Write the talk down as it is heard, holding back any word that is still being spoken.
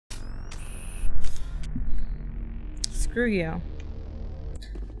Screw you.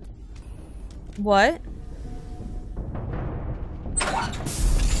 What?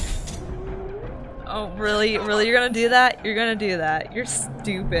 Oh, really? Really? You're gonna do that? You're gonna do that. You're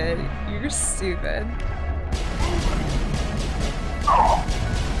stupid. You're stupid.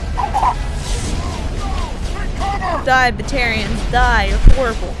 Die, Batarians. Die. You're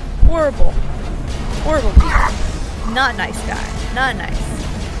horrible. Horrible. Horrible people. Not nice guy. Not nice.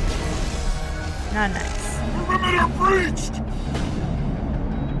 Not nice. Perimeter breached!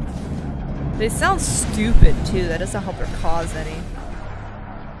 They sound stupid too. That doesn't help their cause any.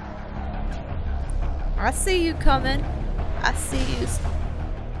 I see you coming. I see you.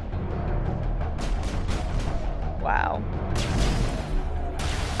 Wow.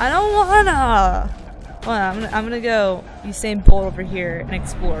 I don't wanna. Well, I'm gonna go Usain Bolt over here and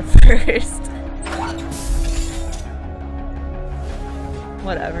explore first.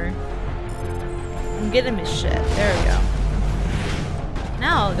 Whatever. I'm getting his shit. There we go.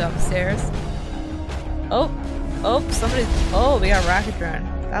 Now I'll go upstairs. Oh, oh, somebody's. Oh, we got a rocket drone.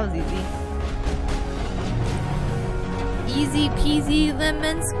 That was easy. Easy peasy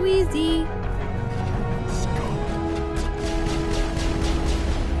lemon squeezy.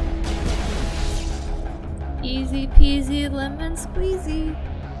 Easy peasy lemon squeezy.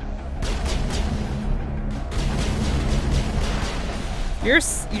 You're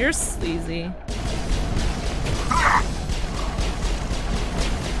sleazy.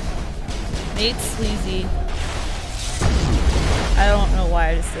 Nate's sleazy. I don't know why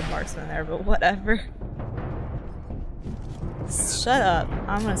I just did marksman there, but whatever. Shut up.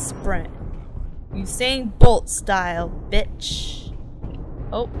 I'm gonna sprint. Usain Bolt style, bitch.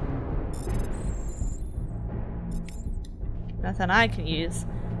 Oh. Nothing I can use.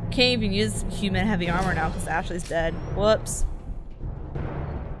 Can't even use human heavy armor now because Ashley's dead. Whoops.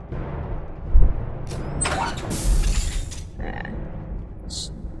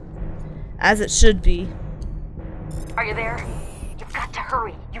 As it should be. Are you there? You've got to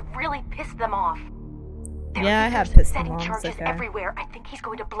hurry. You really pissed them off. Yeah, I have pissed them off. Setting charges okay. everywhere. I think he's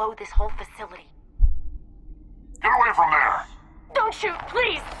going to blow this whole facility. Get away from there! Don't shoot,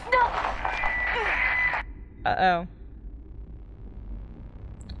 please! No! Uh-oh.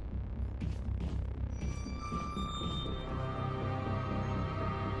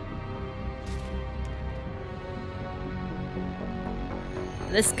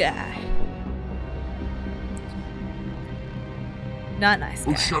 This guy. Not nice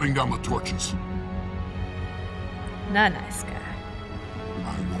guy. Who's shutting down the torches? Not nice guy.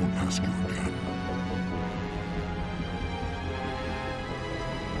 I won't ask you again.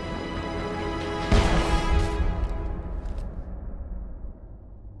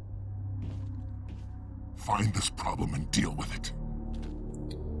 Find this problem and deal with it.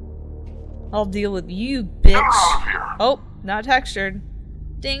 I'll deal with you, bitch. Get her out of here. Oh, not textured.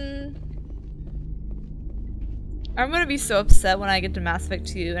 Ding. I'm gonna be so upset when I get to Mass Effect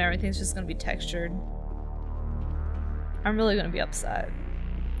 2 and everything's just gonna be textured. I'm really gonna be upset.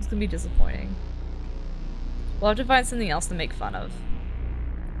 It's gonna be disappointing. We'll have to find something else to make fun of.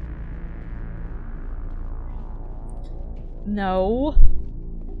 No.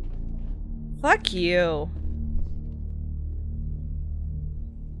 Fuck you.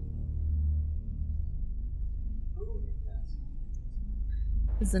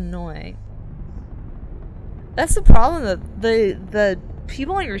 It's annoying. That's the problem, that the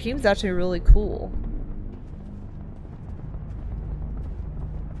people on your team is actually really cool.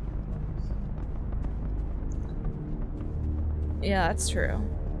 Yeah, that's true.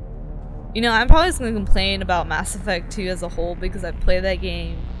 You know, I'm probably just gonna complain about Mass Effect 2 as a whole because I've played that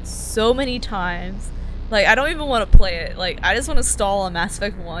game so many times. Like, I don't even want to play it. Like, I just want to stall on Mass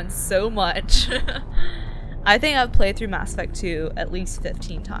Effect 1 so much. I think I've played through Mass Effect 2 at least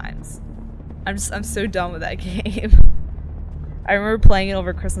 15 times. I'm so done with that game. I remember playing it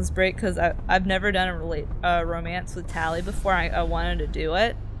over Christmas break because I've never done a romance with Tally before. I wanted to do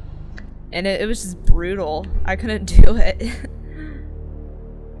it. And it was just brutal. I couldn't do it.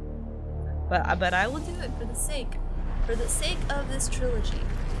 But I will do it for the sake of this trilogy.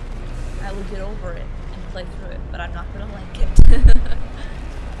 I will get over it and play through it, but I'm not gonna like it.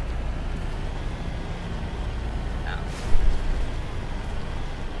 No.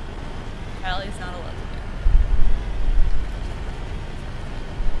 Callie's not a lesbian.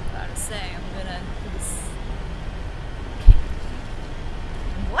 But I'm just saying, I'm gonna do this.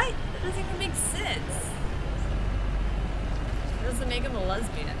 What? That doesn't even make sense. It doesn't make him a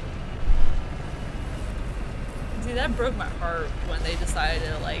lesbian. See, that broke my heart when they decided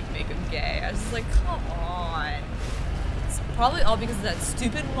to, like, make him gay. I was just like, come on. It's probably all because of that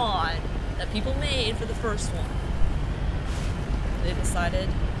stupid mod that people made for the first one. they decided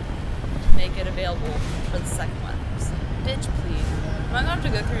to make it available for the second one. Just, bitch, please. Am I going to have to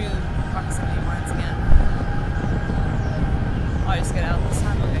go through proximity mines again? Oh, I just get out this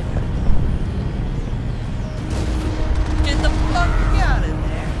time? Okay, good. Get the fuck out of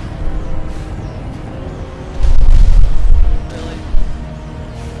there. Really?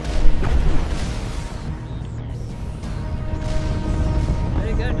 Way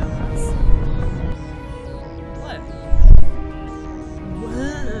to go, Donuts. What? Whoa.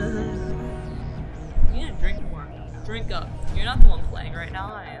 You need to drink more. Drink up. You're not the one playing right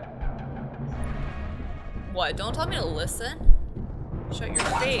now, I am. What? Don't tell me to listen? Shut your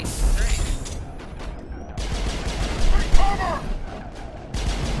face. Drink. Cover!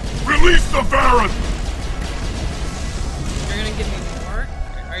 Release the Baron! You're gonna give me more?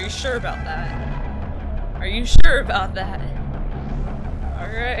 Are you sure about that? Are you sure about that?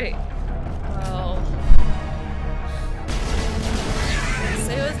 Alright. Well...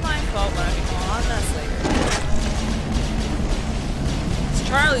 say it was my fault, but I'll be going on that later. It's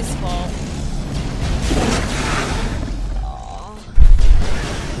Charlie's fault.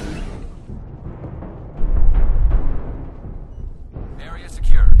 Area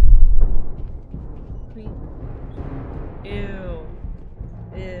secured. Ew.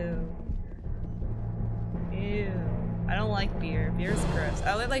 Ew. Ew. I don't like beer. Beer's gross.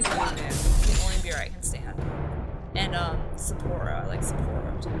 I only like Blue Moon. It's the only beer I can stand. And, Sapporo. I like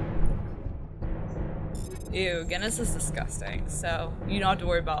Sapporo, too. Ew, Guinness is disgusting, so you don't have to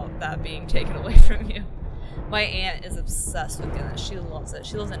worry about that being taken away from you. My aunt is obsessed with Guinness. She loves it.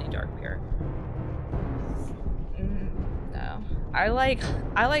 She loves any dark beer. No. I like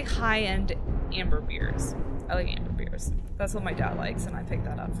high-end amber beers. I like amber beers. That's what my dad likes, and I picked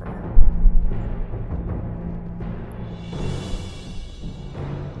that up from him.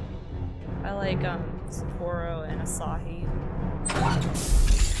 I like Sapporo and Asahi.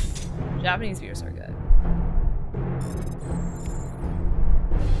 Japanese beers are good.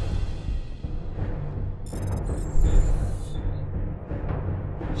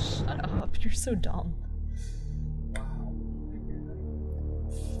 Shut up, you're so dumb.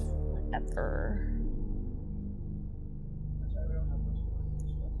 Whatever.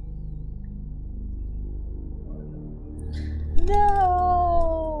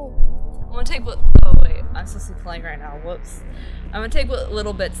 No! I'm gonna take what- oh wait, I'm supposed to be playing right now, whoops. I'm gonna take what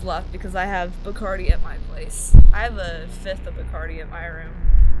little bits left because I have Bacardi at my place. I have a fifth of Bacardi at my room.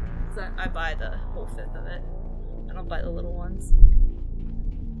 So I buy the whole fifth of it. I don't buy the little ones.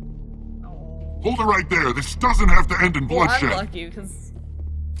 Oh. Hold it right there. This doesn't have to end in bloodshed. Well, I'm lucky because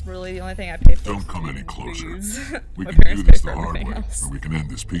really the only thing I pay for Don't come any closer. booze. We My can do parents this pay the for hard way, everything else. and we can end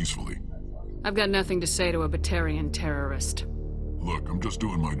this peacefully. I've got nothing to say to a Batarian terrorist. Look, I'm just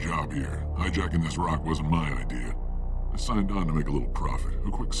doing my job here. Hijacking this rock wasn't my idea. I signed on to make a little profit.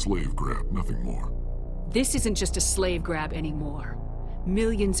 A quick slave grab, nothing more. This isn't just a slave grab anymore.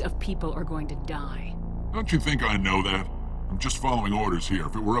 Millions of people are going to die. Don't you think I know that? I'm just following orders here.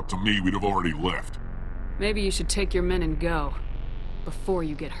 If it were up to me, we'd have already left. Maybe you should take your men and go, before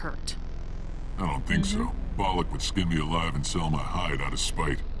you get hurt. I don't think so. Bollock would skin me alive and sell my hide out of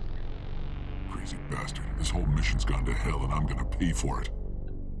spite. Crazy bastard. This whole mission's gone to hell and I'm gonna pay for it.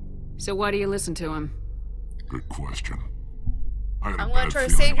 So why do you listen to him? Good question. I had a I'm gonna bad try to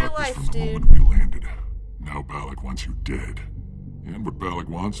feeling save your about this life, from the dude. moment we landed. Now Bollock wants you dead. And what Bollock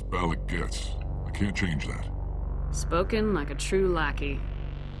wants, Bollock gets. I can't change that. Spoken like a true lackey.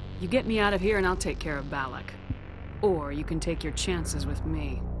 You get me out of here and I'll take care of Balak. Or you can take your chances with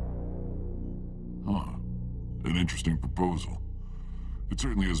me. Huh. An interesting proposal. It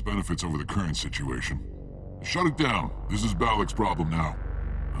certainly has benefits over the current situation. Shut it down. This is Balak's problem now.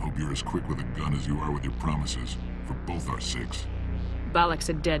 I hope you're as quick with a gun as you are with your promises. For both our sakes. Balak's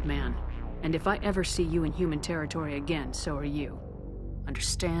a dead man. And if I ever see you in human territory again, so are you.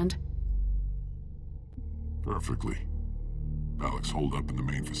 Understand? Perfectly. Balak's holed up in the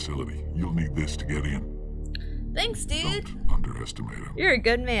main facility. You'll need this to get in. Thanks, dude. Don't underestimate him. You're a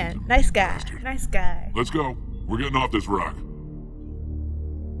good man. He's a Nice guy. bastard. Nice guy. Let's go. We're getting off this rock.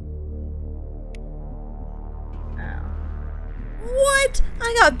 Oh. What?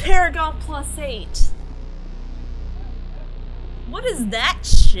 I got Paragon +8. What is that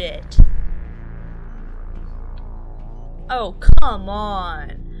shit? Oh, come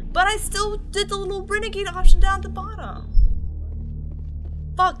on. But I still did the little renegade option down at the bottom.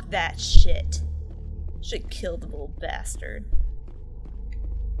 Fuck that shit. Should kill the little bastard.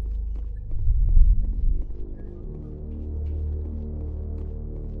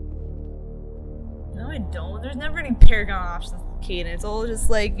 No, I don't. There's never any Paragon options, Kaden. It's all just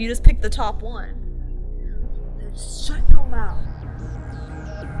like, you just pick the top one. Shut your mouth.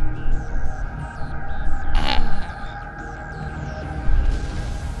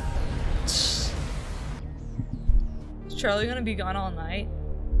 Is Charlie gonna be gone all night?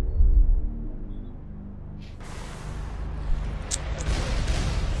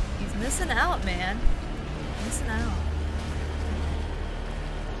 He's missing out, man. Missing out.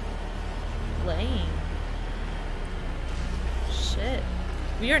 Lame. Shit.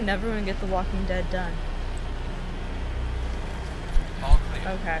 We are never gonna get The Walking Dead done. All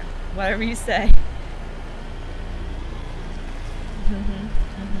clear. Okay. Whatever you say.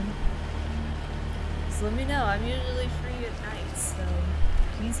 So let me know. I'm usually free at night, so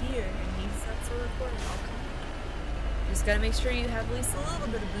he's here and he sets a recording. I'll come. Just gotta make sure you have at least a little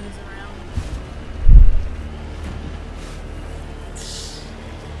bit of booze around.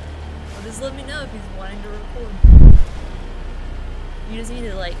 Well, just let me know if he's wanting to record. You just need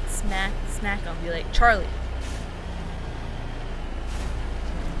to like smack him, be like, Charlie.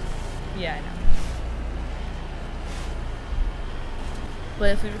 Yeah, I know. But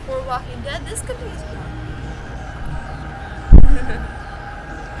if we record Walking Dead, this could be fun.